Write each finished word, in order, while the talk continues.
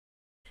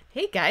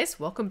Hey guys,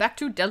 welcome back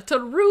to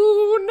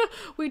Deltarune!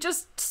 We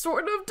just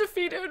sort of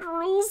defeated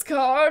Rules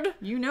Card.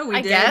 You know we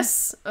did. I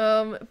guess.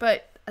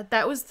 But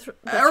that was...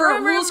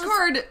 Our Rules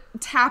Card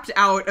tapped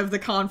out of the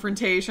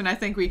confrontation, I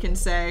think we can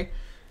say.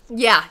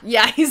 Yeah,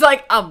 he's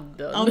like, I'm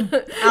done.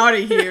 I'm out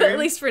of here. At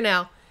least for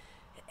now.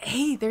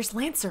 Hey, there's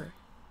Lancer.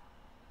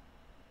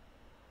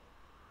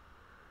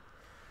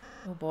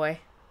 Oh boy.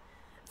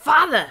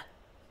 Father!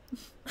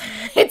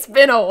 It's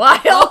been a while!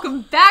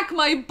 Welcome back,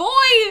 my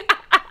boy!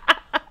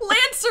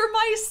 Lancer,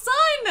 my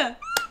son!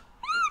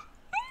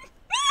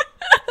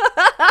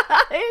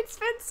 It's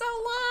been so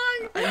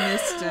long! I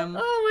missed him.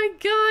 Oh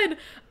my god.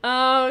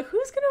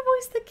 Who's gonna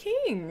voice the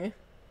king?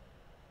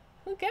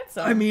 Who gets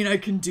him? I mean, I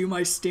can do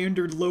my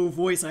standard low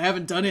voice. I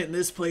haven't done it in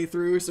this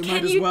playthrough, so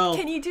might as well.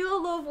 Can you do a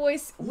low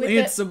voice with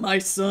Lancer, my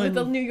son. with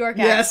the New York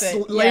yes,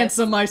 accent?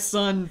 Lancer, my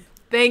son.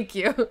 Thank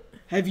you.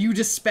 Have you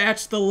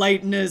dispatched the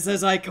lighteners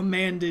as I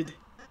commanded?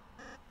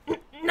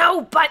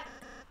 No, but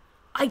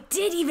I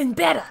did even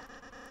better.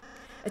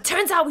 It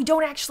turns out we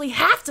don't actually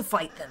have to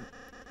fight them.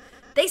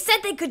 They said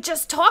they could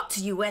just talk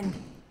to you and...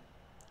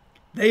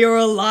 They are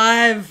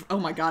alive. Oh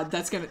my god,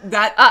 that's gonna...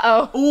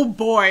 Oh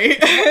boy.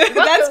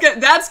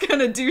 that's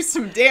gonna do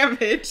some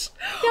damage.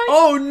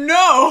 Oh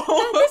no!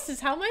 This is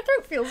how my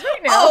throat feels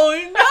right now.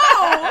 Oh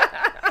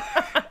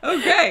no!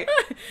 Okay.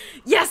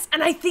 Yes,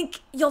 and I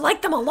think you'll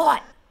like them a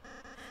lot.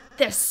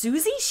 There's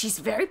Susie, she's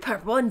very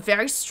purple and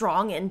very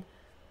strong and...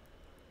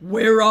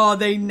 Where are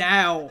they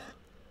now?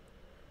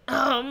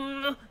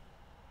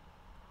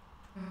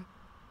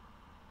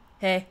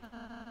 Hey.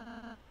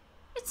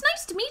 It's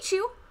nice to meet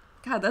you.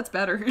 God, that's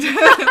better. Ross,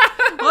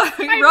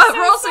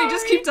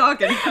 just keep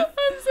talking. I'm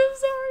so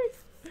sorry.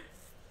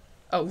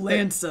 Oh,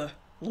 Lancer.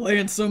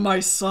 Lancer, my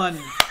son.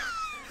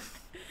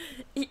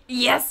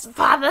 Yes,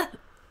 father.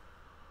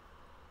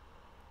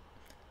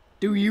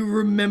 Do you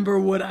remember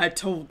what I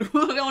told?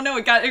 Oh no,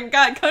 it got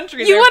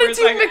country. You want want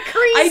to do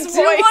McCree's voice? I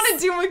do want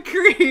to do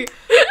McCree.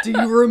 Do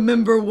you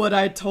remember what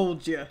I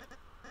told you?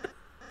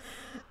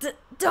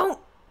 Don't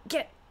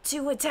get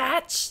too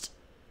attached.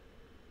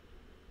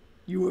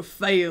 You have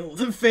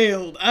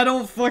failed. I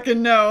don't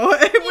fucking know.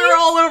 We're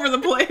all over the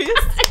place.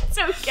 It's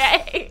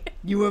okay.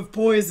 You have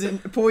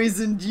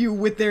poisoned you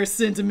with their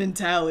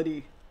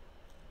sentimentality.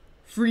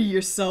 Free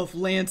yourself,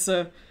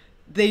 Lancer.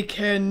 They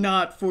care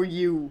not for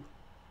you.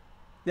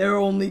 Their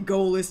only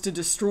goal is to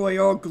destroy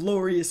our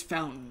glorious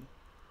fountain.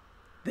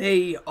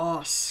 They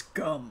are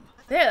scum.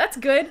 Yeah, that's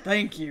good.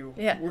 Thank you.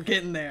 Yeah. We're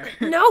getting there.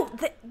 No,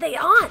 they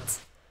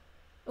aren't.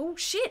 Oh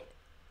shit.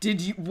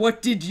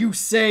 What did you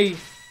say?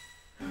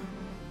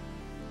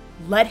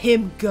 Let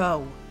him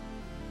go.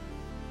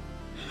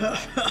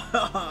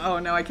 Oh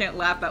no, I can't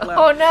laugh that loud.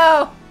 Oh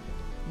no.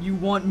 You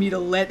want me to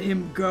let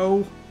him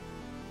go?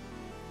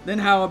 Then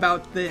how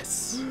about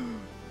this?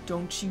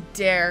 Don't you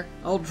dare.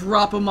 I'll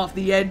drop him off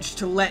the edge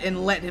to let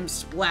him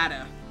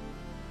splatter.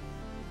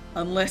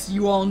 Unless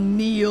you all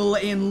kneel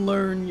and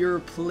learn your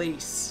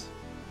place.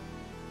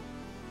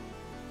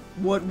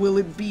 What will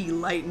it be,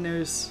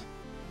 Lighteners?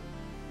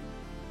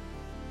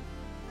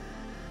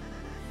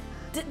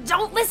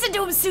 Don't listen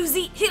to him,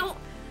 Susie. He'll...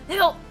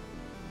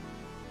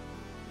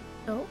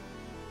 Oh.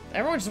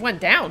 Everyone just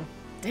went down.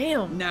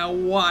 Damn. Now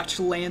watch,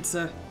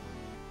 Lancer.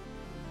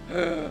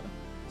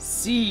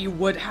 See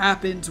what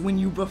happens when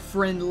you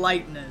befriend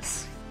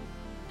Lighteners.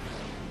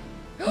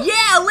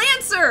 Yeah,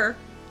 Lancer!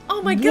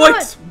 Oh my god.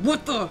 What?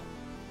 What the?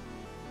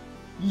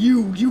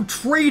 You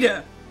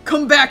traitor!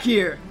 Come back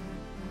here!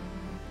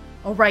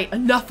 Alright,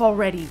 enough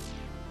already.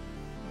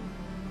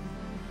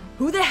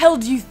 Who the hell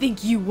do you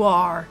think you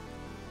are?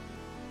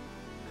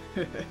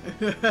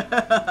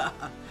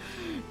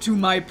 To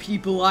my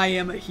people, I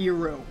am a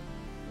hero.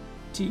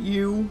 To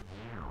you,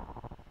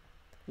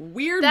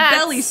 Weird That's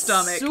belly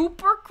stomach.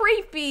 super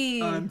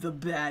creepy. I'm the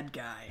bad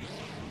guy.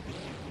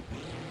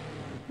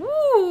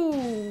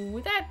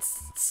 Ooh,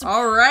 that's...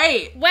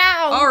 Alright.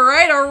 Wow.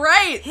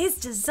 Alright. His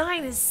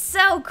design is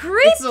so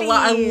creepy. It's a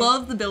lot. I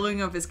love the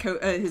billowing of his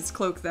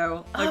cloak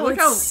though. Like, Oh, look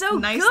it's how so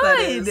nice good. that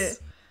is.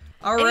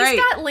 And Alright. he's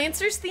got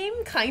Lancer's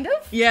theme, kind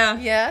of. Yeah.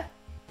 Yeah.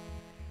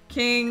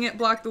 King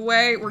blocked the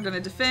way. We're gonna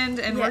defend,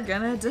 and Yeah. we're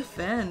gonna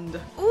defend.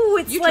 Ooh,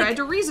 it's You like... tried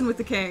to reason with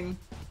the king.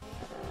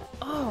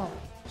 Oh.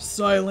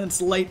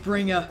 Silence,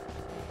 Lightbringer.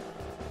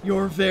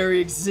 Your very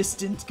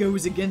existence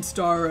goes against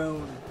our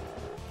own.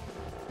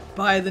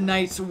 By the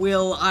night's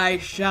will, I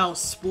shall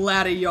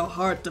splatter your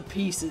heart to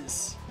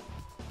pieces.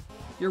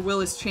 Your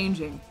will is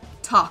changing.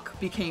 Talk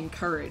became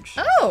courage.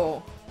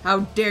 Oh. How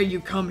dare you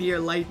come here,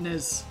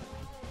 Lighteners?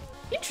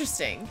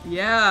 Interesting.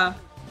 Yeah.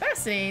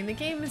 Fascinating. The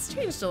game has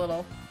changed a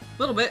little. A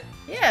little bit.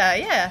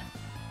 Yeah.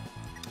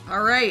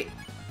 Alright.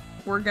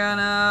 We're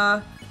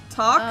gonna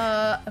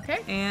talk Okay.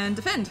 and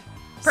defend.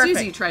 Perfect.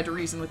 Susie tried to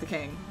reason with the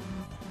king.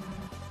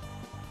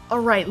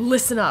 Alright,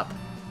 listen up.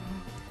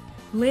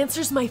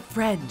 Lancer's my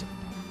friend.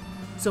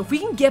 So if we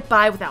can get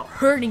by without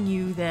hurting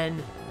you,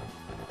 then...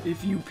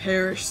 If you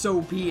perish,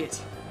 so be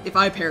it. If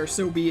I perish,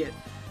 so be it.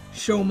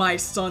 Show my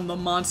son the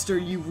monster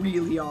you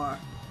really are.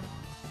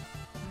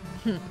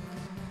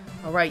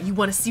 Alright, you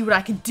want to see what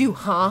I can do,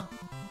 huh?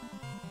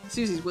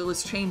 Susie's will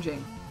is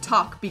changing.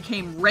 Talk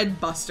became Red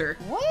Buster.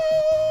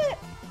 What?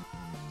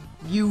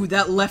 You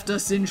that left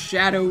us in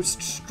shadows,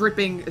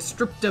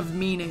 stripped of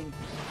meaning.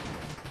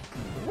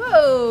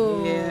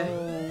 Whoa! Yeah.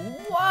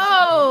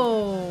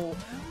 Whoa!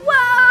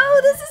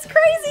 Whoa! This is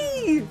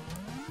crazy!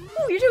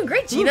 Oh, you're doing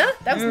great, Gina.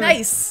 That was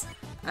nice.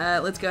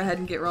 Let's go ahead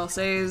and get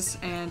Ralsei's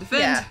and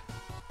defend. Yeah.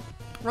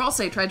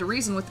 Ralsei tried to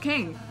reason with the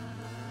king.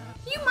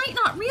 You might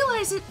not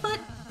realize it, but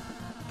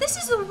this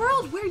is a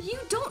world where you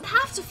don't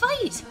have to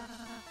fight.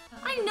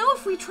 I know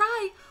if we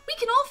try, we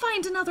can all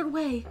find another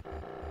way.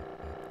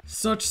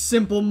 Such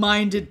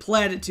simple-minded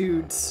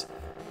platitudes.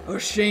 A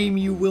shame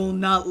you will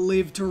not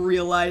live to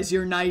realize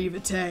your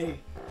naivete.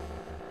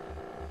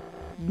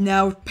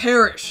 Now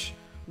perish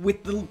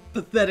with the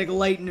pathetic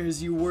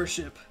lighteners you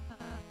worship.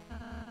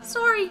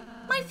 Sorry,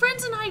 my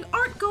friends and I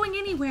aren't going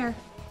anywhere.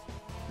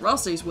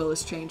 Ralsei's will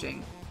is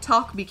changing.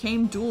 Talk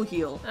became dual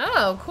heal.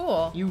 Oh,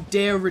 cool. You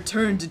dare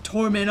return to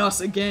torment us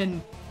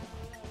again.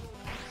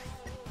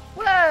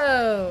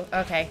 Whoa!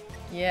 Okay.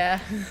 Yeah.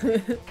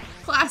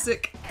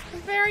 Classic.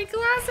 Very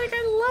classic.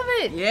 I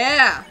love it.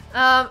 Yeah,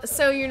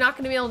 So you're not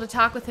going to be able to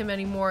talk with him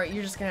anymore.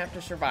 You're just going to have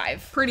to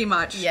survive. pretty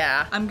much.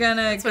 Yeah. I'm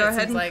gonna what go it ahead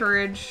seems and like.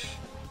 courage,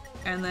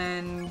 and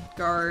then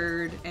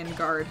guard and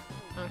guard.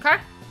 Okay.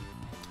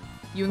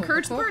 You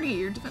encourage cool. the party,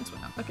 your defense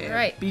went up. Okay. All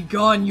right.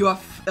 Begone,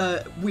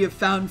 we have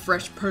found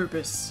fresh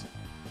purpose.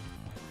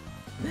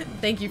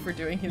 Thank you for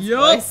doing his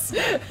Yup. voice.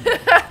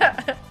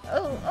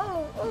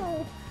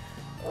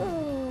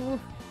 Oh.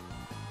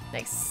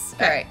 Nice.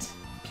 Okay. All right.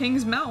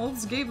 King's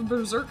mouths gave a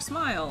berserk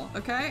smile.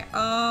 Okay.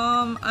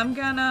 I'm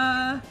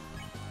gonna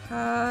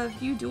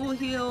have you dual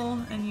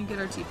heal, and you get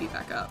our TP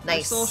back up. Your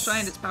Nice. soul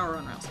shined its power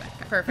on Ralsei.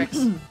 Okay. Perfect.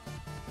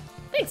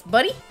 Thanks,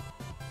 buddy.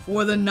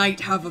 For the night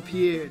have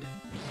appeared.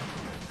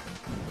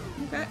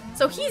 Okay.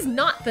 So he's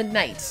not the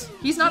knight.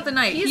 He's not the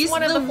knight. He's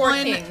one of the four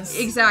kings.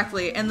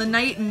 Exactly, and the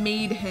knight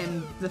made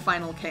him the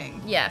final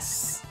king.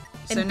 Yes.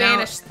 So And now-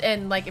 banished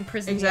and like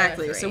imprisoned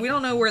Exactly. the other So three. we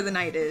don't know where the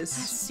knight is.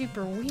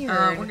 Super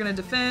weird. We're gonna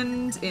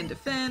defend and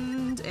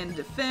defend and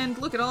defend.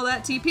 Look at all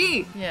that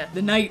TP. Yeah.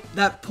 The night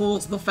that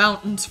pulls the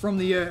fountains from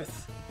the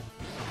earth.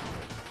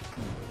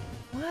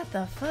 What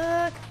the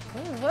fuck? Oh,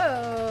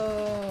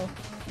 whoa.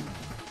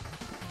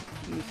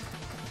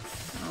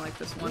 I don't like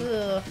this one.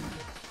 Ugh.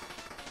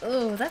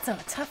 Ooh, that's a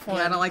tough one.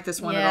 Yeah, I don't like this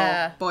one at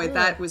Yeah. all. Boy, Ugh.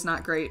 that was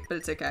not great, but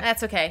it's okay.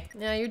 That's okay.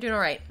 Yeah, you're doing all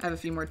right. I have a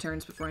few more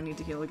turns before I need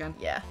to heal again.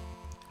 Yeah.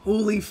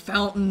 Holy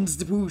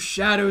fountains whose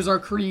shadows are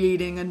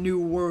creating a new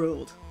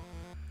world.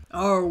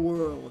 Our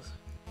world.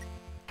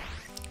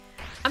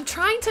 I'm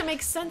trying to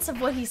make sense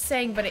of what he's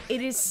saying, but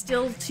it is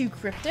still too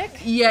cryptic.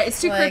 Yeah, it's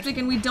too Like- cryptic,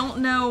 and we don't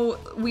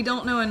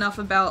know enough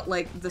about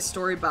like the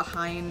story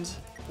behind.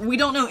 We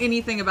don't know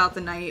anything about the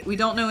knight. We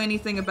don't know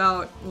anything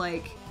about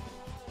like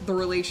the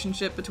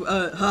relationship between.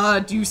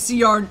 Do you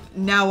see our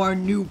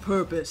new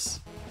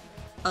purpose?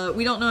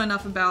 We don't know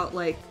enough about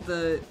like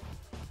the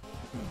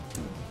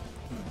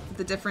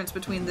difference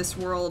between this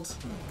world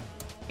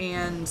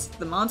and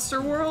the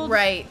monster world.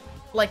 Right.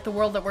 Like the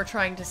world that we're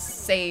trying to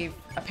save,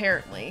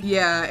 apparently.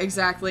 Yeah,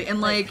 exactly. And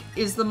like,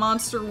 is the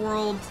monster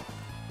world?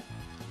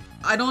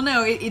 I don't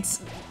know. It's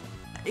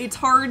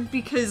hard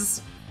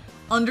because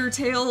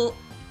Undertale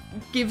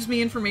gives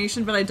me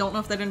information, but I don't know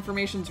if that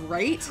information's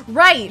right.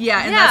 Right.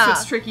 Yeah, and that's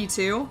what's tricky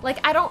too.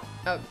 Like, I don't...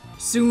 Oh,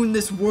 Soon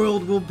this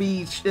world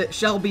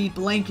shall be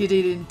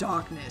blanketed in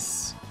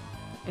darkness,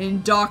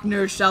 and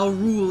darkness shall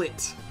rule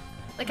it.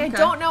 like, I Okay.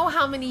 don't know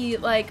how many,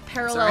 like,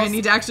 parallels... Sorry, I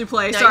need to actually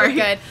play. No, Sorry.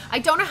 you're good. I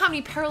don't know how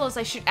many parallels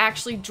I should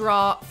actually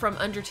draw from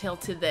Undertale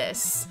to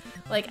this.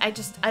 Like, I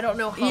don't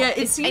know how... Yeah, it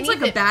if seems any like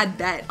of a it- bad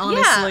bet,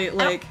 honestly. Yeah,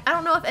 Like, I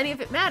don't know if any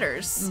of it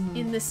matters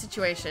in this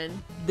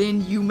situation.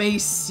 Then you may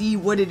see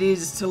what it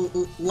is to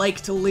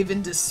live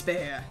in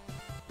despair.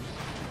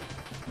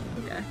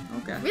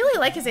 okay. Really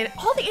like his...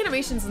 All the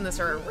animations in this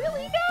are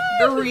really good!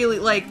 They're really,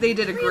 like, they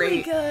did a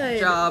Really great good.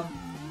 job.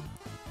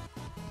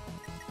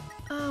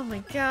 Oh my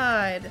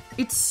god.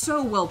 It's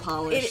so well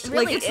polished. It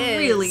really like, it's is.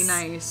 really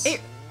nice.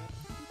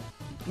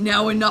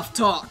 Now enough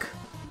talk.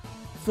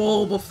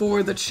 Fall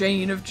before the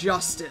chain of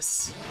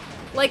justice.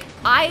 Like,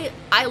 I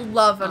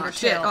love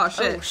Undertale. Oh,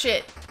 shit. Oh,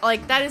 shit.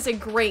 Like, that is a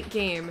great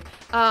game.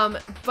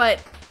 But,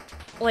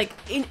 like,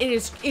 it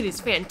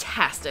is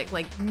fantastic.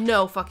 Like,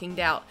 no fucking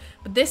doubt.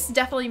 But this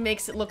definitely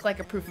makes it look like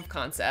a proof of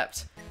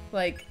concept.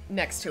 Like,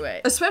 next to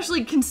it.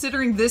 Especially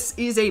considering this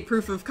is a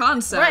proof of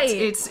concept. Right.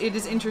 It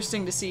is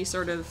interesting to see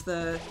sort of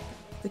the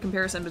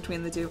comparison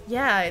between the two.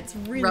 Yeah, it's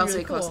really, Ralsei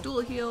really cool. cost dual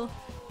heal.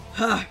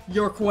 Ha!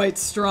 You're quite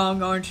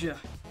strong, aren't you?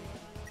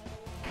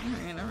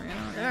 Alright.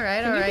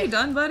 Alright, Can you alright. be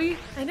done, buddy?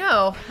 I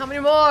know. How many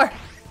more?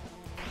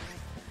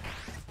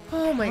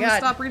 Oh my I'm gonna god.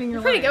 stop reading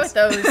your You're pretty lines.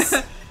 good with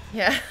those.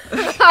 Yeah.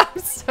 I'm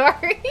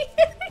sorry.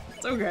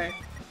 It's okay.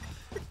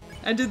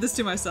 I did this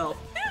to myself.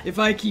 If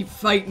I keep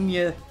fighting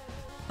you,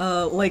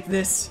 like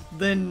this,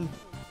 then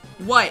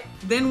What?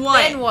 Then what?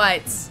 Then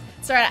what?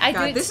 Sorry, I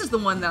God, did. this is the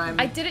one that I'm.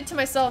 I did it to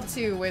myself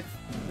too with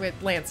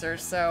Lancer.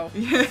 So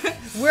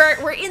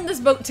we're in this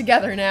boat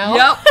together now.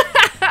 Yep.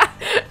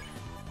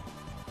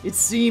 It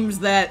seems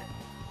that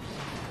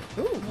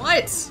Ooh,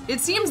 what? It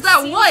seems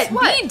that what?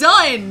 Be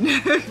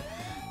done.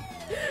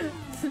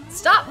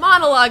 Stop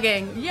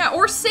monologuing. Yeah,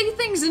 or say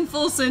things in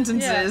full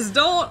sentences. Yeah.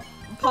 Don't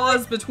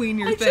pause between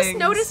your I things. just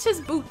noticed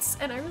his boots,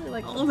 and I really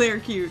like them. Oh, they're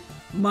cute.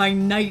 my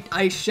knight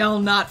I shall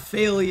not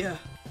fail ya.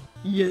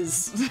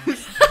 Yes.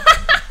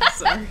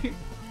 Sorry.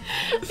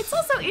 It's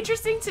also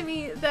interesting to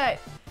me that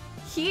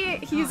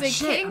he's a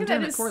shit, king I'm that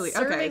doing it is poorly. Okay,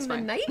 serving it's the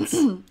fine. knight.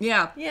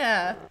 Yeah.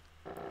 Yeah.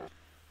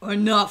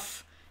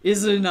 Enough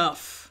is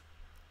enough.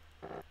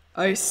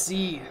 I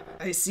see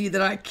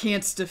that I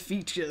can't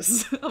defeat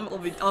yous.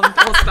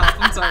 I'll stop.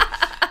 I'm sorry.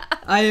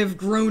 I have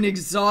grown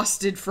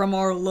exhausted from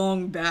our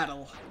long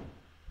battle.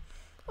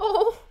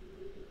 Oh.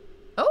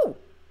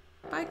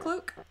 Bye,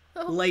 Cloak.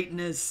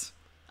 Lightness,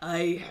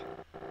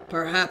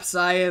 perhaps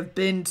I have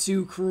been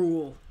too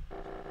cruel.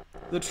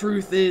 The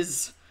truth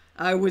is,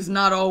 I was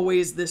not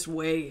always this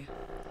way.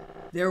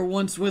 There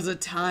once was a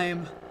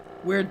time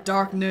where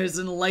darkness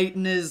and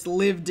lightness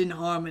lived in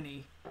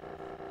harmony.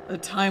 A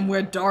time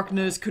where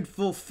darkness could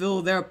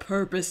fulfill their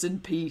purpose in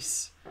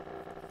peace.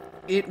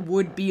 It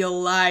would be a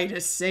lie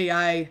to say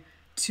I,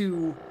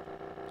 too,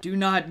 do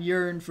not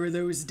yearn for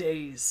those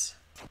days.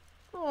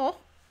 Oh.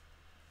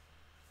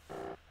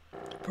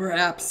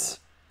 Perhaps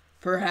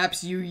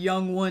you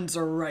young ones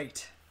are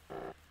right.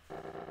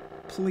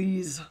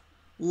 Please,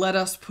 let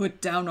us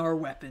put down our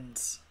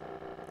weapons.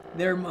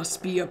 There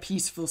must be a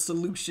peaceful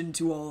solution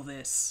to all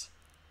this.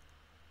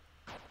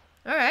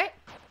 All right.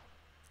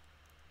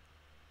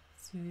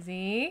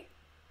 Susie.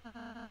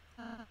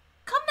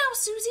 Come now,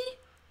 Susie.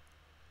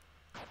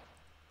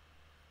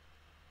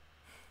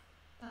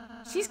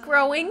 She's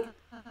growing.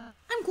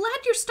 I'm glad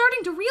you're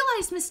starting to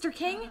realize, Mr.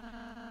 King.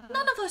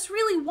 None of us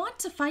really want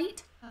to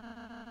fight.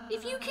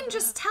 If you can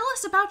just tell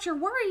us about your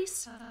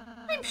worries,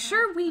 I'm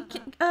sure we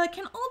can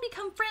all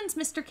become friends,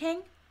 Mr.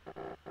 King.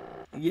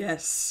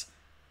 Yes,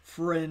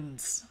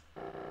 friends.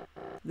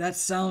 That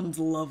sounds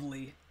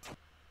lovely.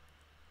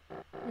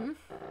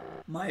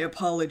 My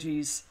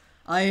apologies.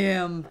 I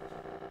am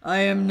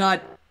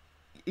not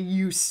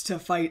used to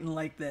fighting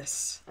like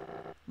this.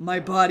 My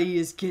body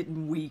is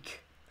getting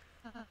weak.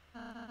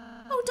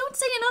 Oh, don't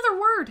say another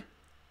word.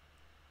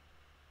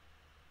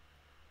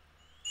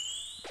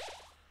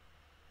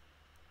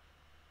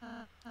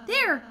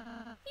 There,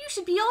 you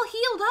should be all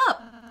healed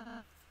up.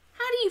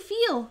 How do you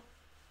feel?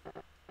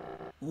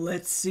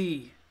 Let's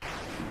see.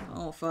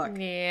 Oh, fuck.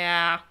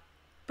 Yeah.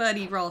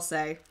 Buddy, roll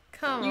say.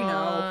 Come You know.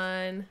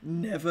 on.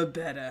 Never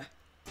better.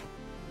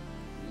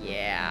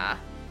 Yeah.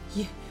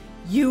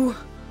 You...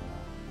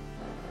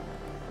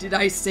 Did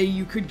I say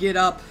you could get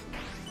up?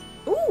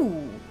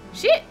 Ooh.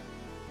 Shit.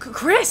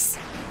 Chris.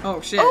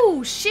 Oh, shit.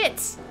 Oh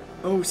shit.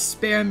 Oh,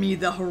 spare me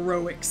the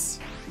heroics.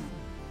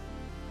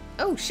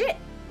 Oh shit.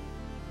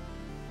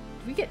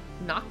 Did we get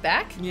knocked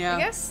back? Yeah. I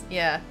guess?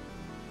 Yeah.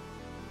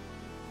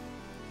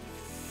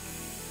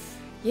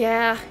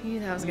 Yeah, you knew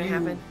that was gonna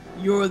happen.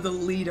 You're the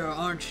leader,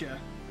 aren't you?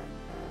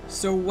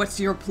 So what's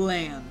your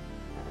plan?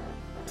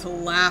 To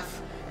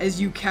laugh as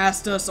you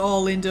cast us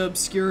all into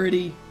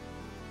obscurity?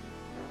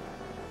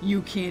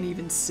 You can't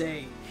even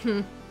say.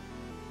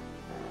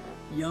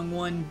 Young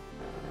one,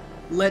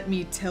 let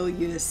me tell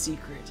you a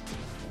secret.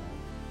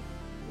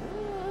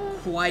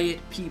 Quiet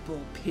people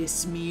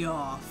piss me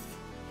off.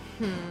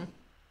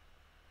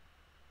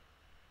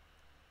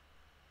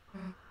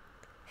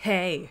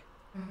 Hey,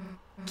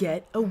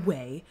 get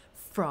away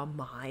from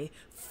my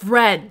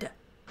friend.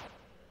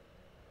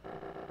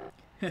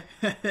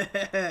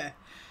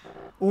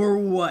 Or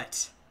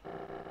what?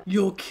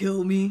 You'll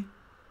kill me?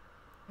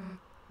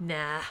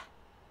 Nah.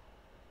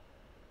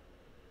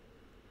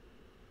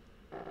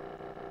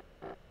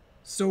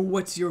 So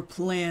what's your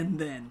plan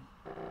then?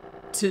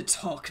 To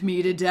talk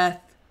me to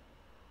death?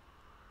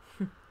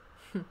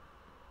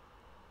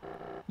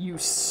 You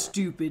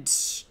stupid,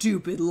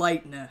 stupid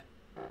Lightner.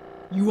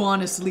 You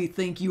honestly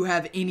think you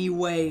have any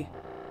way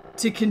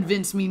to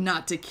convince me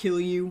not to kill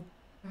you?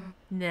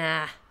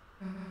 Nah.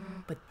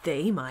 But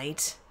they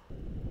might.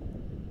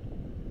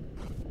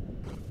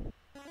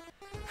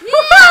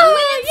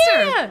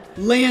 Yeah.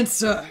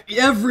 Lancer,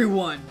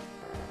 everyone!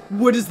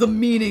 What is the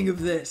meaning of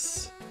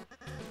this?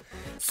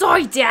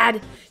 Sorry,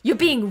 Dad. You're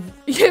being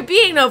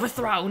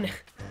overthrown.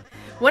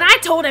 When I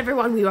told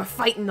everyone we were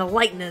fighting the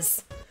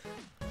Lightners,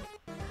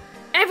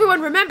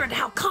 everyone remembered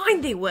how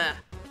kind they were.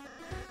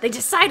 They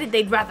decided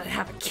they'd rather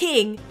have a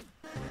king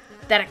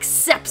that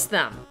accepts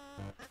them.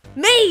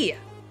 Me!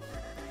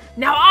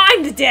 Now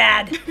I'm the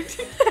dad!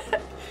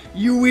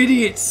 You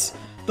idiots!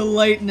 The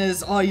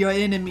Lightners are your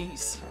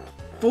enemies.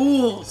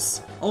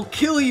 Fools! I'll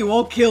kill you,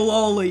 I'll kill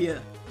all of you.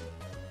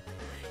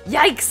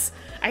 Yikes!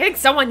 I think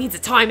someone needs a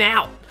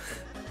timeout.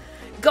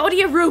 Go to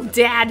your room,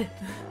 Dad.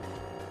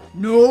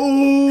 No!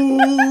 Oh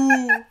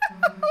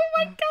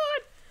my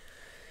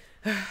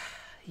god!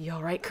 You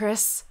alright,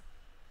 Chris?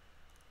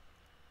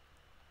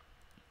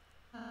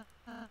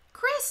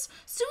 Chris, Chris!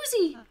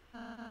 Susie!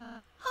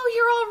 Oh,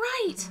 you're all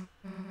right.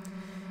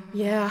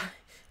 Yeah,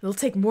 it'll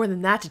take more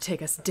than that to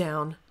take us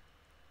down.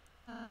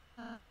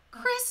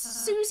 Chris,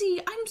 Susie,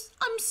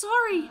 I'm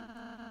sorry.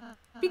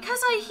 Because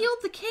I healed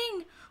the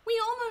king, we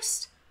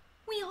almost...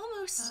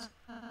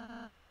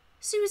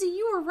 Susie,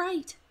 you were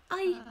right.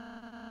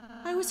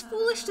 I was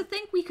foolish to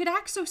think we could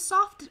act so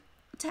soft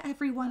to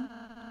everyone.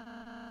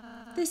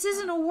 This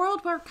isn't a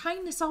world where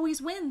kindness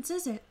always wins,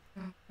 is it?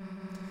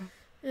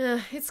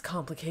 It's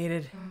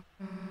complicated.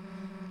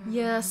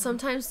 Yeah,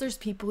 sometimes there's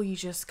people you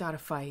just gotta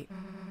fight.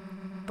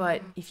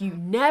 But if you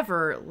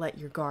never let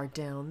your guard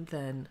down,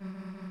 then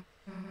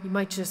you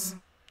might just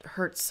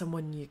hurt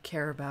someone you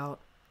care about.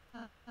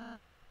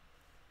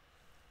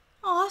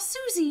 Aw,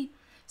 Susie.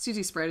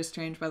 Susie's sprite has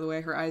changed, by the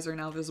way. Her eyes are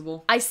now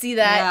visible. I see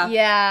that.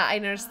 Yeah, I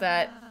noticed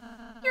that.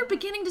 You're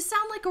beginning to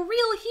sound like a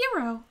real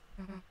hero.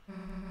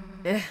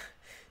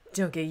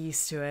 Don't get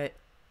used to it.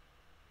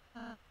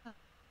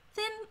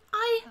 Then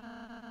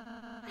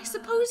I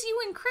suppose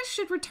you and Chris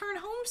should return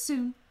home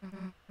soon.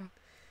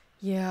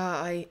 Yeah,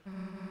 I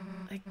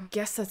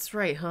guess that's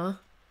right, huh?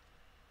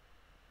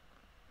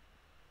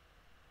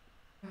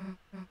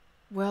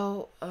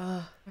 Well,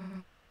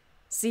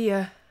 see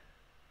ya.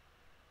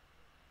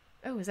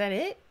 Oh, is that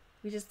it?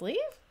 We just leave?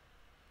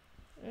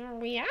 Are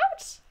we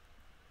out?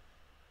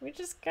 We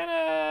just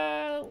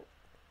gotta...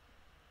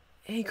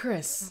 Hey,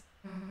 Chris.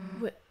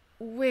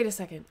 Wait a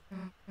second.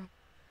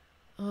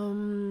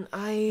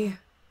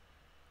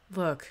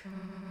 Look.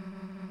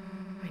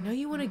 I know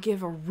you want to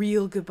give a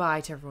real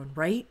goodbye to everyone,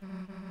 right?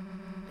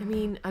 I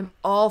mean, I'm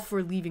all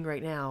for leaving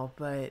right now,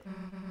 but...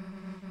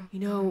 You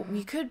know,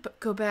 we could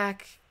go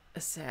back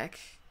a sec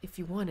if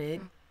you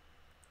wanted.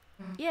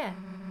 Yeah.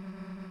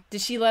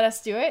 Did she let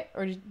us do it,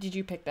 or did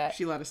you pick that?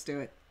 She let us do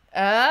it.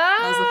 That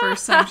was the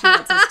first time she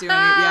lets us do it,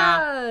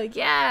 yeah.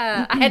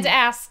 Yeah, I had to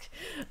ask.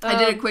 I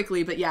did it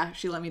quickly, but yeah,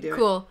 she let me do it.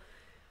 Cool.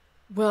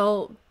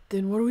 Well,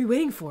 then what are we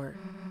waiting for?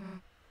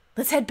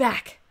 Let's head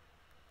back.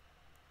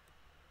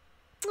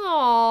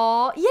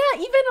 Aww. Yeah,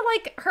 even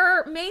like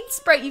her main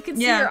sprite, you can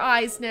see her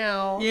eyes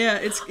now. Yeah,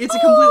 it's a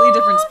completely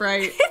different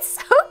sprite. It's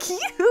so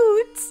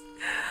cute.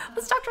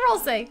 Let's talk to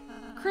Rolse.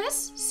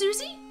 Chris,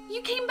 Susie,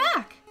 you came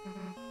back.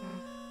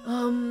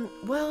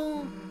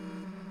 Well,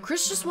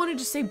 Chris just wanted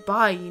to say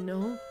bye, you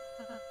know?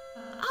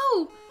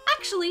 Oh,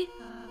 actually,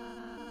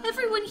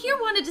 everyone here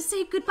wanted to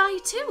say goodbye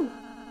too.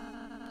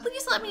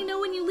 Please let me know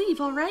when you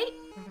leave, alright?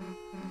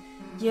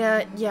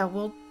 Yeah,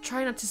 we'll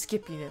try not to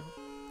skip you now.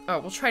 Oh,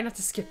 we'll try not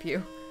to skip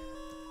you.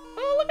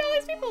 Oh, look at all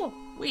these people!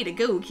 Way to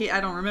go, kid. I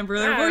don't remember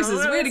their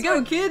voices. Way to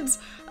go, kids!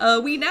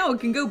 We now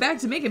can go back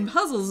to making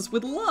puzzles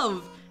with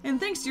love. And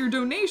thanks to your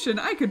donation,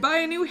 I could buy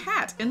a new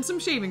hat and some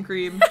shaving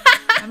cream.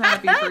 I'm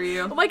happy for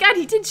you. Oh my god,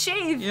 he did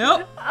shave!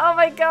 Yep. Oh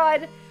my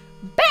god.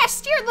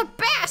 Best! You're the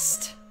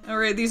best!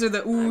 Alright, these are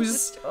the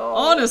oohs.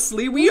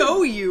 Honestly, we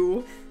owe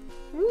you.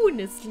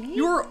 Honestly?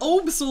 You're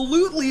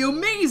absolutely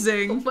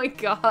amazing! Oh my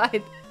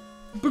god.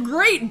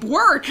 Great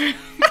work!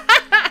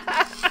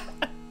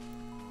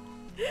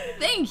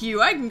 Thank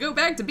you, I can go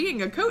back to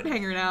being a coat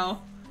hanger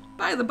now.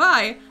 By the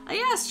by, I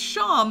asked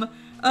Sham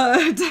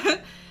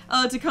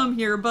to come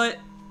here, but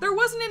there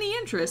wasn't any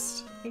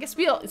interest. I guess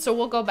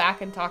we'll go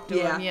back and talk to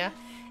him, yeah.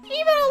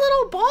 Even a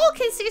little ball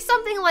can say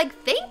something like,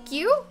 thank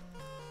you.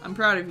 I'm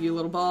proud of you,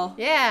 little ball.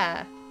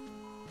 Yeah.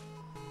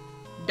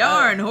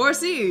 Darn,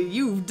 Horsey,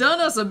 you've done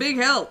us a big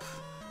help.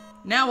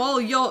 Now all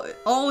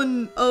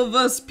of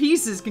us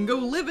pieces can go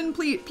live in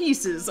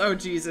pieces. Oh,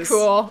 Jesus.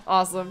 Cool.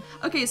 Awesome.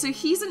 Okay, so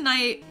he's a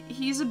knight,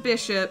 he's a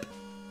bishop,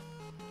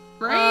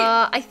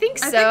 right? I think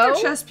so. I think they're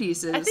chess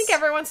pieces. I think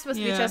everyone's supposed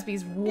to be chess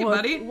pieces. Hey,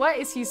 buddy. What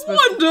is he supposed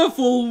to be?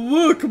 Wonderful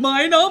work,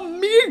 mine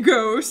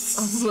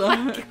amigos! Oh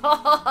my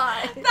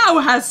god. Thou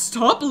hast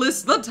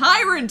topless the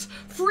tyrant,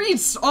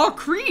 freeds our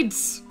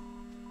creeds.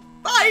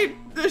 I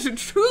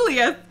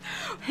truly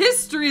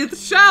history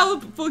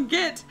shall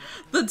forget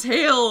the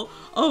tale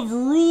of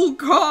Rules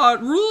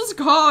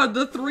Card,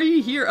 the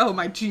three here. Oh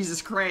my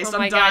Jesus Christ,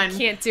 I'm done. God,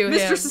 can't do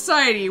Mr. him.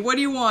 Society, what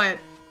do you want?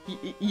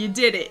 You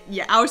did it.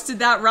 You ousted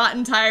that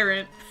rotten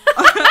tyrant.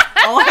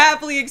 I'll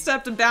happily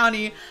accept a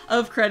bounty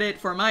of credit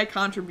for my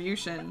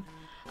contribution.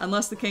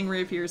 Unless the king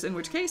reappears, in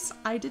which case,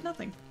 I did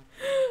nothing.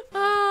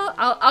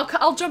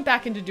 I'll jump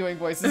back into doing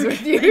voices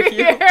with you Thank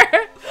you.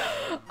 here.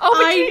 Oh,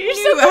 but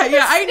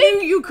I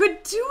knew you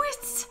could do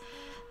it.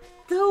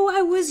 Though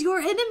I was your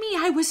enemy,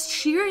 I was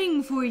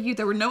cheering for you.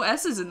 There were no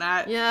S's in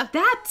that. Yeah.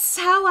 That's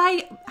how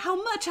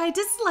much I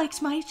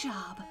disliked my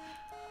job.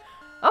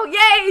 Oh,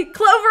 yay!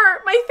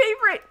 Clover, my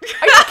favorite!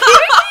 Are you kidding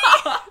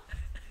me?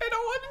 I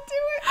don't want to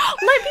do it.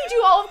 Let me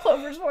do all of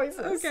Clover's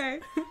voices. Okay.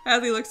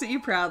 Hadley looks at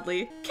you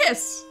proudly.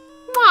 Kiss.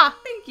 Mwah.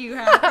 Thank you,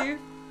 Hadley.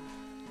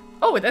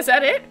 Oh, is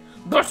that it?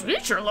 This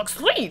nature looks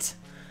sweet.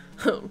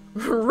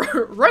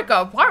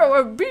 Rika,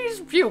 power bees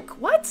puke.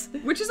 What?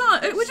 Which is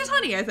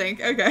honey, I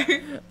think.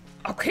 Okay.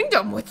 A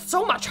kingdom with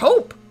so much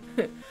hope.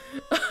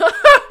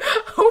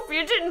 Hope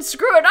you didn't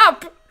screw it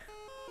up.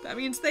 That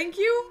means thank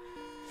you.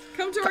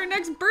 Come to our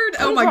next bird.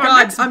 Come Oh my to our god,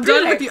 next I'm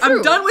done bird with you. I'm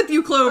crew. done with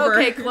you, Clover.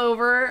 Okay,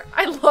 Clover.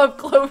 I love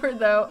Clover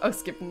though. Oh,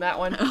 skipping that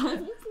one.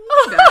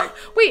 Back.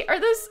 Wait, are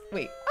those?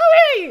 Wait. Oh,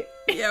 hey.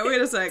 Yeah,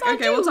 wait a sec. Talk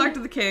Okay, to we'll me. talk to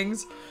the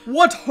kings.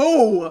 What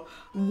ho!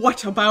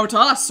 What about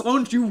us?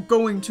 Aren't you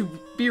going to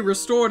be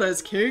restored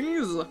as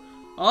kings?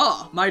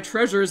 Ah, my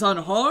treasure's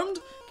unharmed?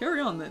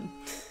 Carry on then.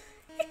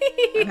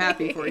 I'm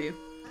happy for you.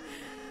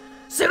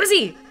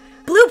 Susie!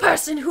 Blue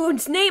person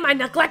whose name I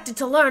neglected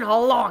to learn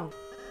all along.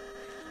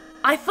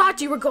 I thought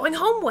you were going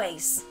home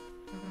ways.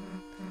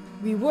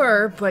 We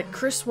were, but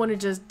Chris wanted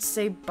to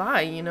say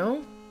bye, you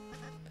know?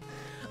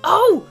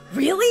 Oh,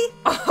 really?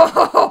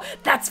 Oh,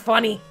 that's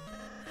funny.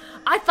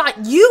 I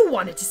thought you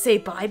wanted to say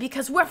bye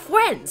because we're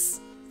friends.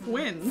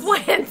 Twins.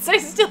 Once I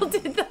still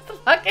did the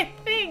fucking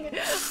thing.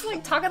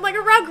 Like talking like a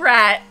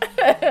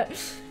rugrat.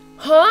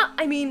 Huh?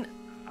 I mean,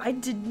 I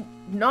did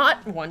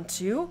not want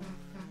to.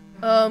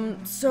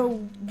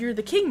 So you're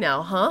the king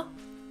now, huh?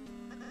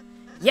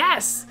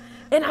 Yes,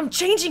 and I'm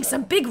changing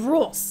some big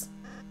rules.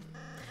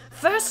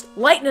 First,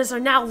 lighteners are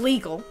now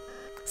legal.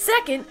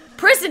 Second,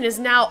 prison is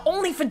now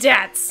only for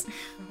dads.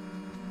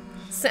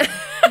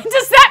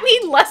 Does that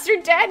mean Lesser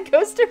Dad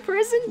goes to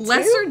prison too?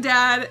 Lesser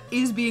Dad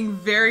is being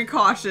very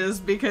cautious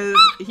because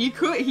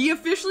he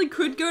officially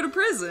could go to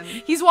prison.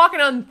 He's walking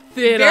on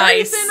thin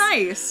Very ice. thin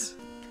ice.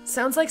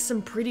 Sounds like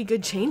some pretty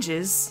good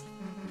changes.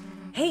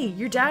 Hey,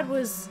 your dad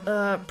was,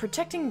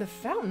 protecting the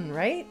fountain,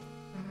 right?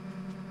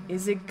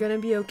 Is it gonna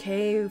be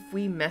okay if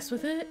we mess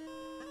with it?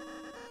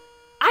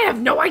 I have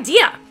no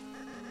idea.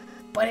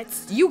 But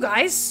it's you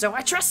guys, so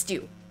I trust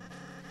you.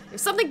 If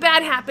something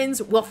bad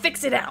happens, we'll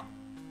fix it out.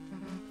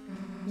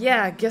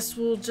 Yeah, I guess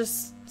we'll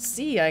just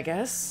see, I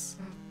guess.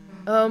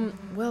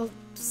 Well,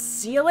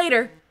 see you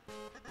later.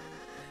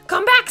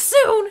 Come back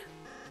soon.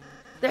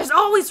 There's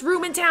always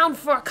room in town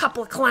for a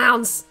couple of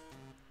clowns.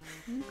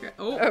 Okay.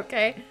 Oh,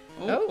 Okay.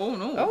 oh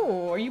no.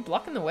 Oh, are you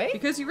blocking the way?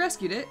 Because you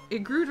rescued it, it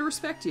grew to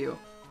respect you.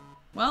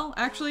 Well,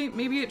 actually,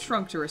 maybe it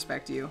shrunk to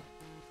respect you.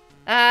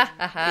 Ah,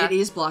 ha, ha. It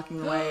is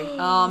blocking the way.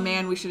 Oh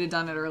man, we should have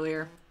done it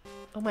earlier.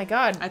 Oh my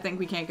god. I think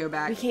we can't go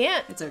back. We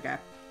can't? It's okay.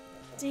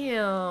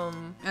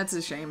 Damn. That's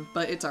a shame,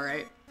 but it's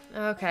alright.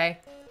 Okay.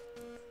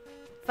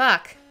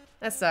 Fuck.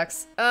 That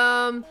sucks.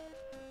 Alright.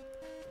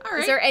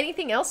 Is there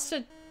anything else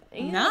to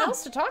No.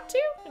 else to talk to?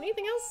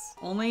 Anything else?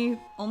 Only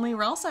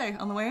Ralsei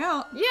on the way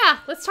out. Yeah,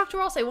 let's talk to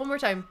Ralsei one more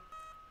time.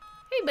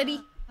 Hey,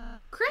 buddy.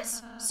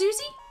 Chris?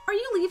 Susie? Are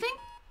you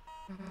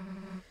leaving?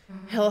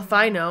 Hell if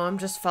I know, I'm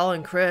just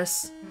following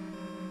Chris.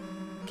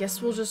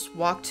 Guess we'll just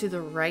walk to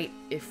the right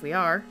if we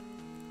are.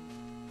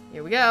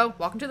 Here we go,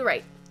 walking to the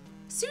right.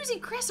 Susie,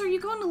 Chris, are you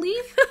going to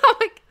leave? Oh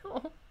my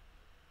god.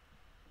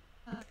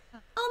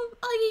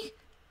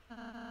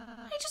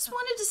 I just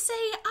wanted to say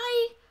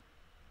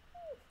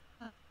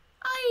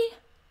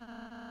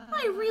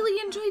I really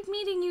enjoyed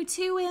meeting you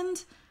two,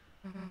 and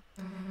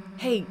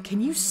Hey,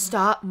 can you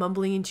stop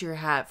mumbling into your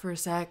hat for a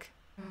sec?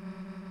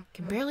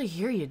 Can barely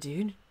hear you,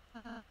 dude.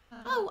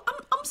 oh,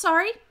 I'm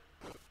sorry.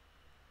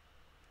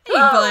 Hey,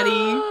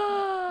 buddy.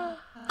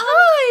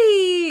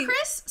 Hi!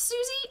 Chris,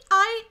 Susie,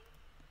 I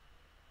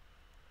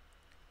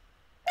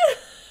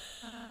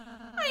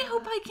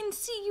hope I can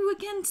see you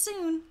again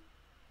soon.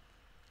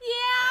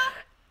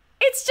 Yeah,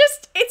 It's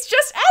just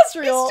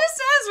Azriel. it's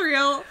just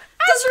Azriel.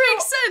 Doesn't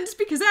make sense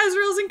because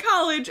Azriel's in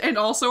college and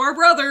also our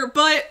brother,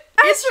 but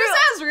it's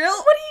just Azriel.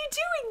 What are you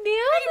doing,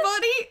 man? Hey,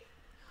 buddy.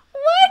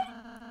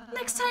 What?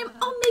 Next time,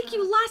 I'll make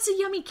you lots of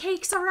yummy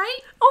cakes,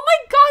 alright? Oh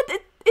my god,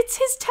 it's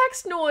his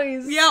text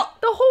noise. Yeah.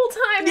 The whole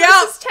time Yeah.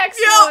 it's his text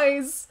Yeah.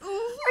 noise. Are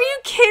you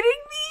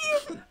kidding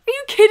me? Are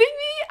you kidding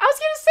me? I was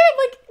gonna say, I'm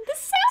like, this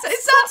sounds It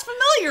sounds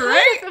familiar, kind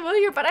right? of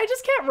familiar, but I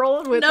just can't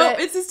roll with No, it.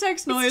 it's his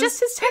text noise. just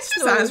his text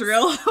it's just noise.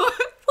 Azriel.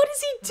 What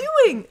is he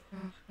doing?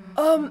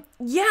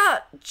 Yeah,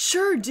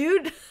 sure,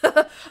 dude.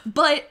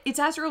 But it's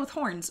Azriel with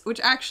horns, which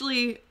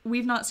actually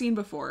we've not seen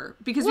before.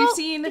 Because Well, we've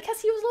seen...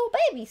 because he was a little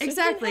baby. So he didn't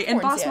Exactly, have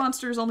and horns boss yet.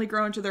 monsters only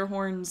grow into their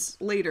horns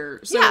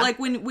later. So, Yeah. like,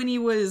 when he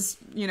was,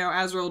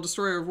 Azrael,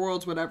 Destroyer of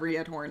Worlds, whatever, he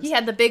had horns. He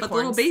had the big but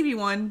horns. the little baby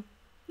one,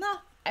 no.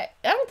 I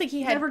don't think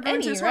he had Never grew any,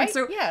 into his right? horns.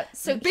 So, yeah.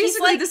 So he's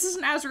basically, like, this is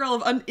an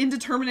Azrael of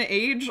indeterminate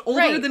age, older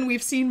Right. than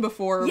we've seen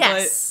before.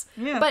 yes,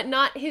 but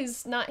not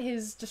his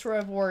Destroyer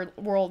of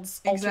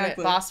Worlds alternate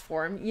Exactly. boss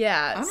form.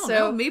 Yeah. I don't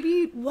so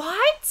know.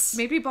 what?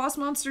 Maybe boss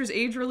monsters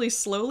age really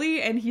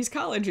slowly, and he's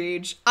college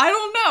age. I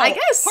don't know. I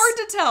guess.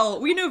 Hard to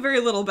tell. We know very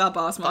little about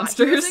boss He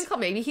monsters. was in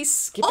maybe he's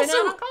skipping Also,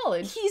 out of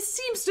college. he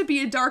seems to be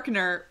a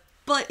darkener,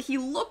 but he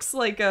looks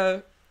like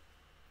a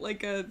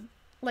Like a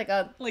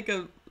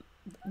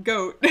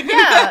goat.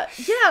 yeah,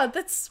 yeah.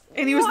 That's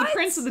And he was the what?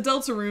 prince of the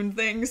Deltarune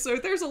thing, so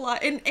there's a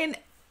lot. And freaking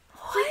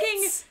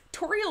What?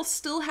 Toriel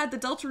still had the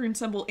Deltarune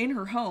symbol in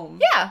her home.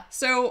 Yeah.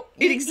 So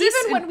it exists.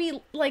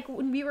 Even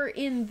when we were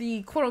in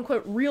the quote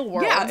unquote real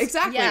world. Yeah,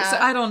 exactly. Yeah. So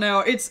I don't know.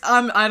 It's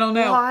I don't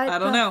know. What I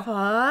don't the know.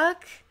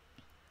 fuck?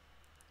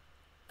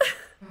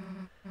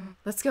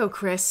 Let's go,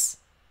 Chris.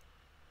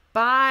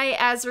 Bye,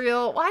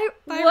 Azriel. Why?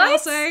 I what? will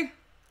say.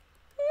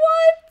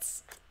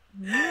 What?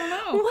 I don't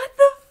know. What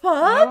the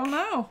I fuck? don't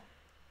know.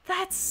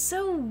 That's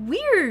so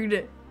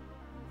weird.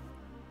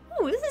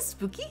 Oh, this is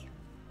spooky.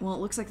 Well, it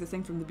looks like the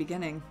thing from the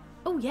beginning.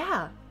 Oh,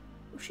 yeah.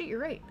 Oh, shit, you're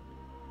right.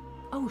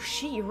 Oh,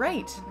 shit, you're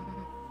right.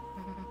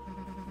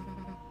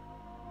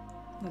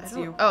 That's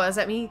you. Oh, is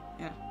that me?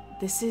 Yeah.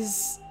 This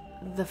is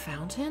the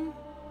fountain?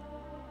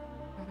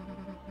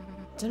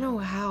 Don't know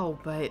how,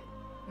 but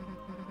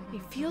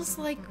it feels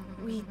like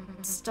we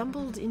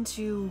stumbled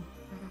into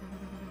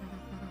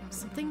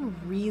something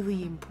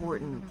really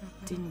important,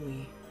 didn't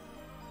we?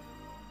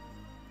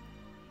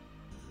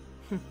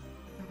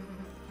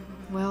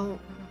 Well,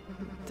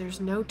 there's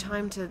no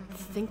time to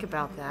think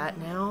about that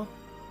now.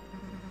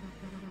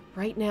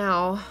 Right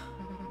now,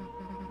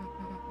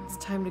 it's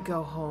time to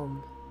go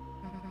home.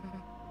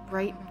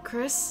 Right,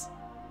 Chris?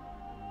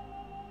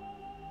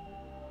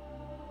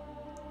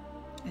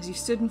 As you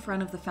stood in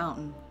front of the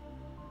fountain,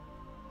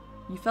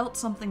 you felt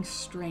something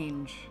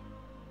strange.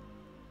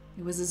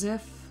 It was as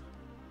if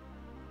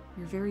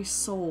your very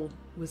soul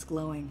was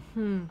glowing.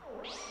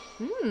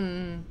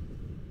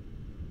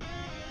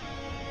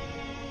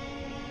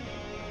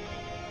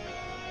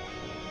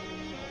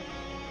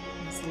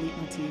 That's the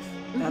leitmotif.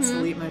 That's the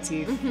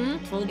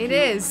leitmotif. Told It you.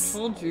 is. I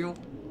told you.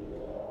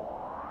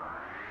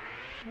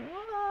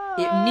 What?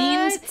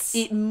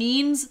 It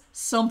means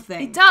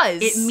something. It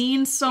does. It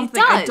means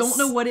something. It does. I don't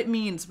know what it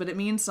means, but it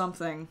means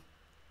something.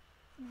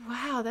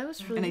 Wow, that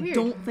was really And weird.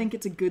 I don't think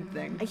it's a good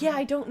thing. Yeah,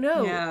 I don't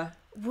know. Yeah.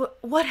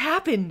 What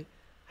happened?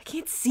 I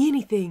can't see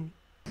anything.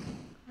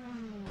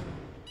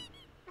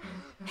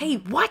 Hey,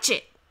 watch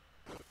it.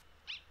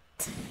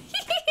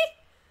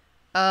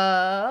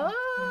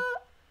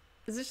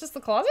 Is this just the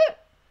closet?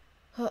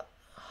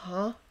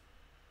 Huh?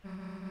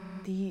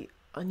 The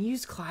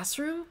unused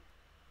classroom?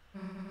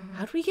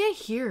 How'd we get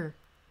here?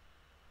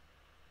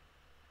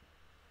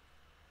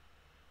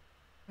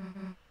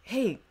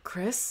 Hey,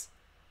 Chris.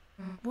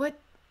 What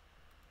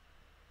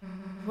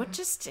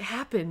just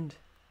happened?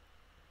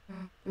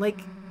 Like,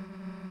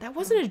 that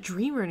wasn't a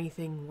dream or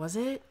anything, was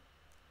it?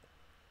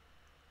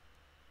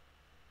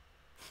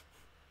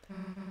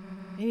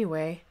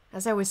 Anyway,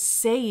 as I was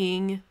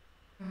saying,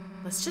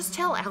 let's just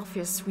tell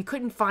Alpheus we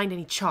couldn't find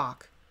any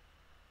chalk.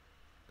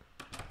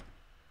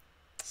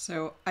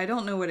 So, I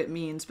don't know what it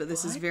means, but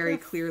this is What very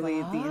the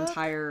clearly fuck? the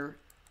entire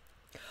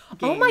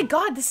game. Oh my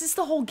god, this is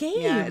the whole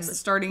game! Yeah, it's the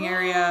starting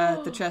area,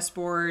 the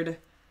chessboard,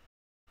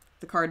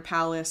 the card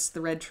palace,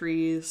 the red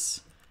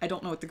trees. I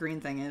don't know what the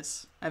green thing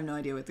is. I have no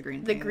idea what the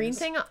green thing is. The green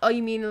thing? Oh,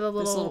 you mean the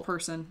This little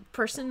person.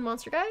 person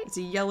monster guy? It's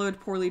a yellowed,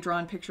 poorly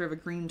drawn picture of a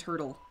green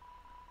turtle.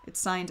 It's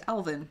signed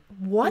Alvin.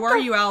 What Who are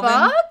the you, Alvin?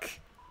 fuck?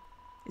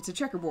 It's a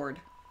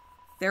checkerboard.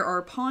 There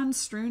are pawns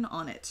strewn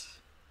on it.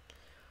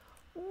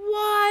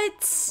 What?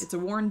 It's a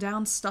worn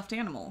down stuffed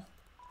animal.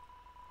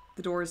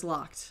 The door is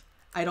locked.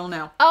 I don't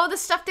know. Oh, the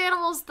stuffed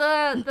animal's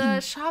the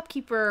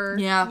shopkeeper.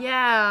 Yeah.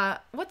 Yeah.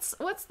 What's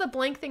the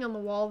blank thing on the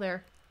wall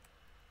there?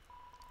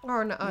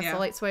 Or no, it's Yeah, the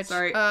light switch.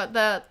 sorry.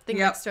 The thing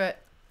Yep. next to it.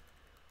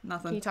 Can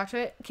Nothing. you talk to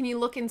it? Can you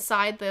look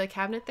inside the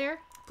cabinet there?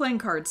 Playing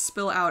cards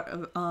spill out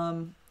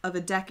of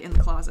a deck in the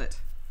closet.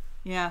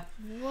 Yeah.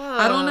 Whoa.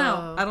 I don't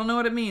know. I don't know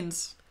what it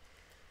means.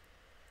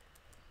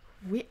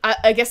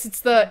 I guess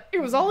it's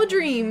it was all a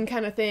dream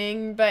kind of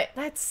thing, but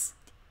that's...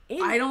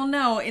 I don't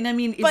know. And I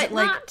mean, is but it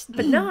like...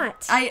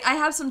 not. I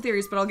have some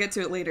theories, but I'll get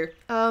to it later.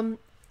 Man,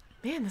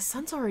 the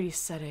sun's already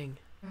setting.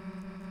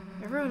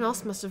 Everyone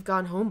else must have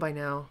gone home by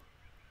now.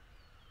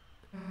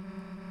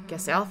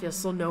 Guess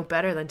Alpheus will know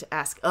better than to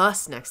ask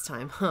us next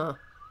time, huh?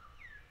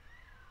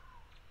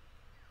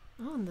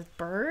 Oh, and the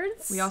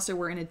birds? We also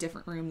were in a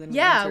different room than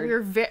Yeah, we we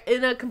entered. were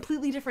in a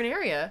completely different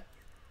area.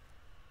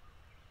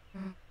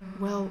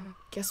 Well,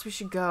 guess we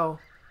should go.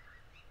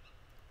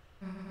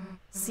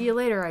 See you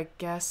later, I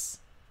guess.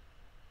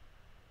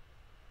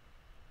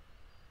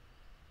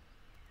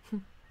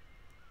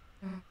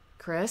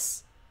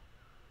 Chris?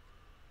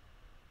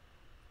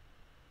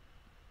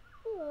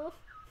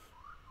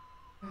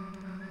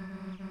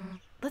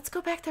 Let's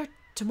go back there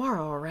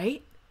tomorrow,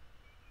 alright?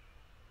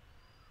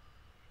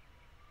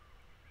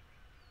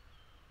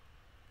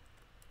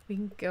 We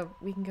can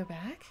go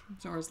back?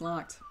 The door's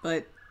locked.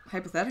 But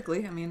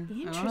hypothetically, I mean, I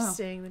don't know.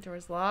 Interesting. The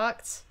door's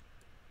locked.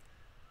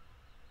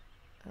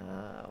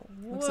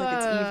 Looks like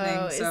it's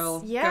evening, so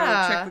go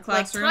yeah, check the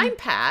classroom. Like time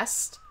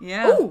passed.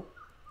 Yeah. Ooh.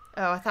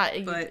 Oh, I thought.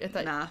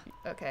 But nah.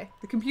 Okay.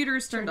 The computer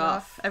is turned Turned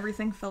off. off.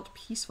 Everything felt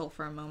peaceful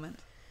for a moment.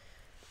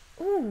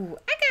 Ooh,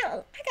 I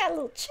got a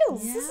little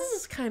chills. Yeah.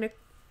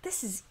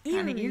 This is eerie.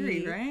 Kind of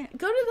eerie, right?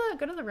 Go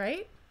to the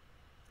right.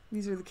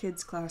 These are the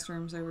kids'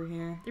 classrooms over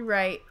here.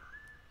 Right.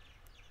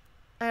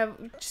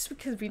 Just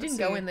because we didn't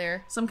go in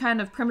there. Some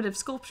kind of primitive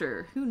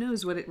sculpture. Who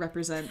knows what it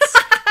represents?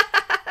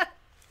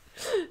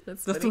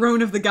 That's The funny.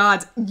 throne of the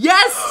gods.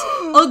 Yes!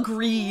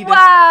 Agreed.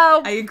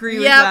 Wow. I agree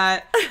with Yep.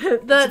 that.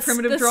 the It's a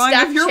primitive the drawing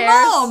step of your chairs.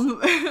 mom.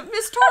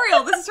 Miss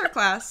Toriel, this is her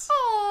class.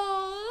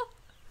 Aww.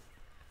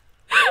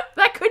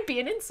 That could be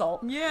an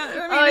insult.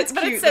 Yeah, I mean, it's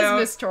but cute, it says though.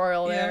 Miss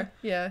Toriel there.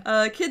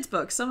 Yeah. Kids'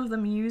 books. Some of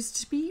them used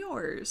to be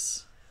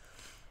yours.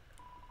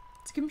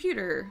 It's a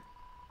computer.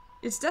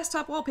 Its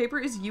desktop wallpaper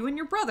is you and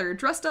your brother,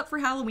 dressed up for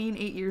Halloween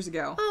 8 years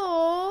ago.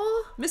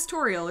 Aww. Miss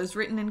Toriel is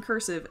written in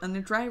cursive on the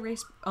dry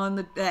erase on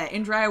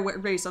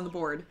the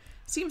board.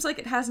 Seems like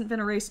it hasn't been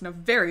erased in a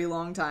very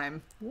long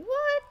time.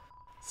 What?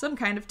 Some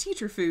kind of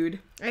teacher food.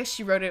 I guess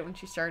she wrote it when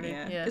she started.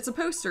 Yeah. It's a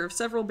poster of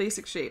several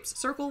basic shapes.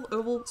 Circle,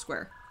 oval,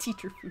 square.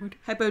 teacher food.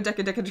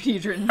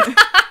 Hypodecadecahedron.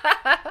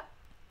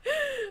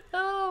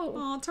 Oh.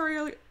 Aw,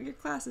 Toriel, your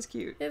class is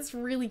cute. It's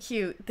really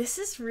cute. This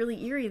is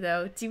really eerie,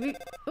 though. Do we...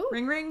 Ooh.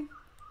 Ring ring.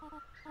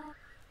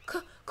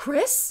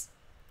 Chris?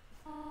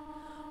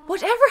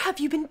 Whatever have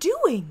you been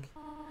doing?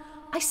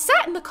 I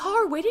sat in the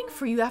car waiting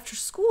for you after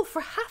school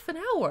for half an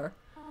hour.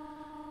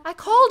 I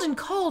called and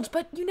called,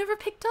 but you never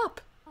picked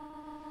up.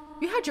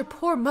 You had your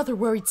poor mother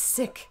worried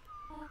sick.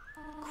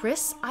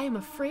 Chris, I am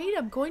afraid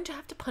I'm going to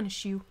have to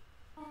punish you.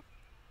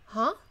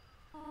 Huh?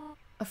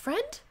 A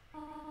friend?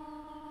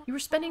 You were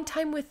spending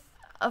time with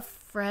a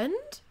friend?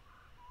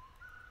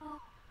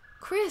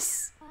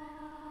 Chris,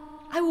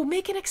 I will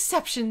make an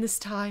exception this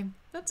time.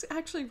 That's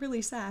actually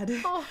really sad.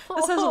 Oh,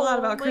 That says a lot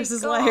about my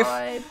Chris's God.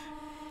 life.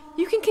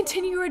 You can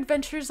continue your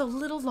adventures a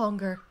little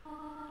longer.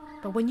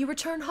 But when you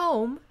return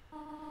home,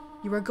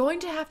 you are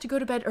going to have to go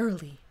to bed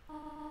early.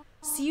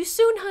 See you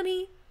soon,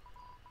 honey.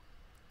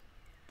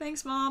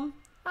 Thanks, Mom.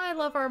 I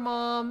love our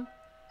mom.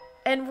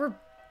 And we're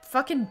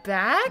fucking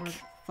back? We're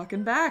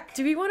fucking back.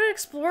 Do we want to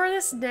explore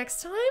this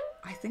next time?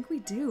 I think we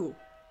do.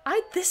 What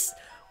is this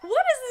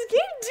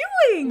game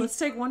doing? Let's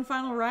take one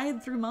final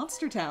ride through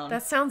Monster Town.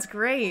 That sounds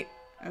great.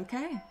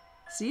 Okay.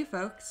 See you,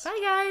 folks. Bye,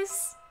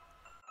 guys.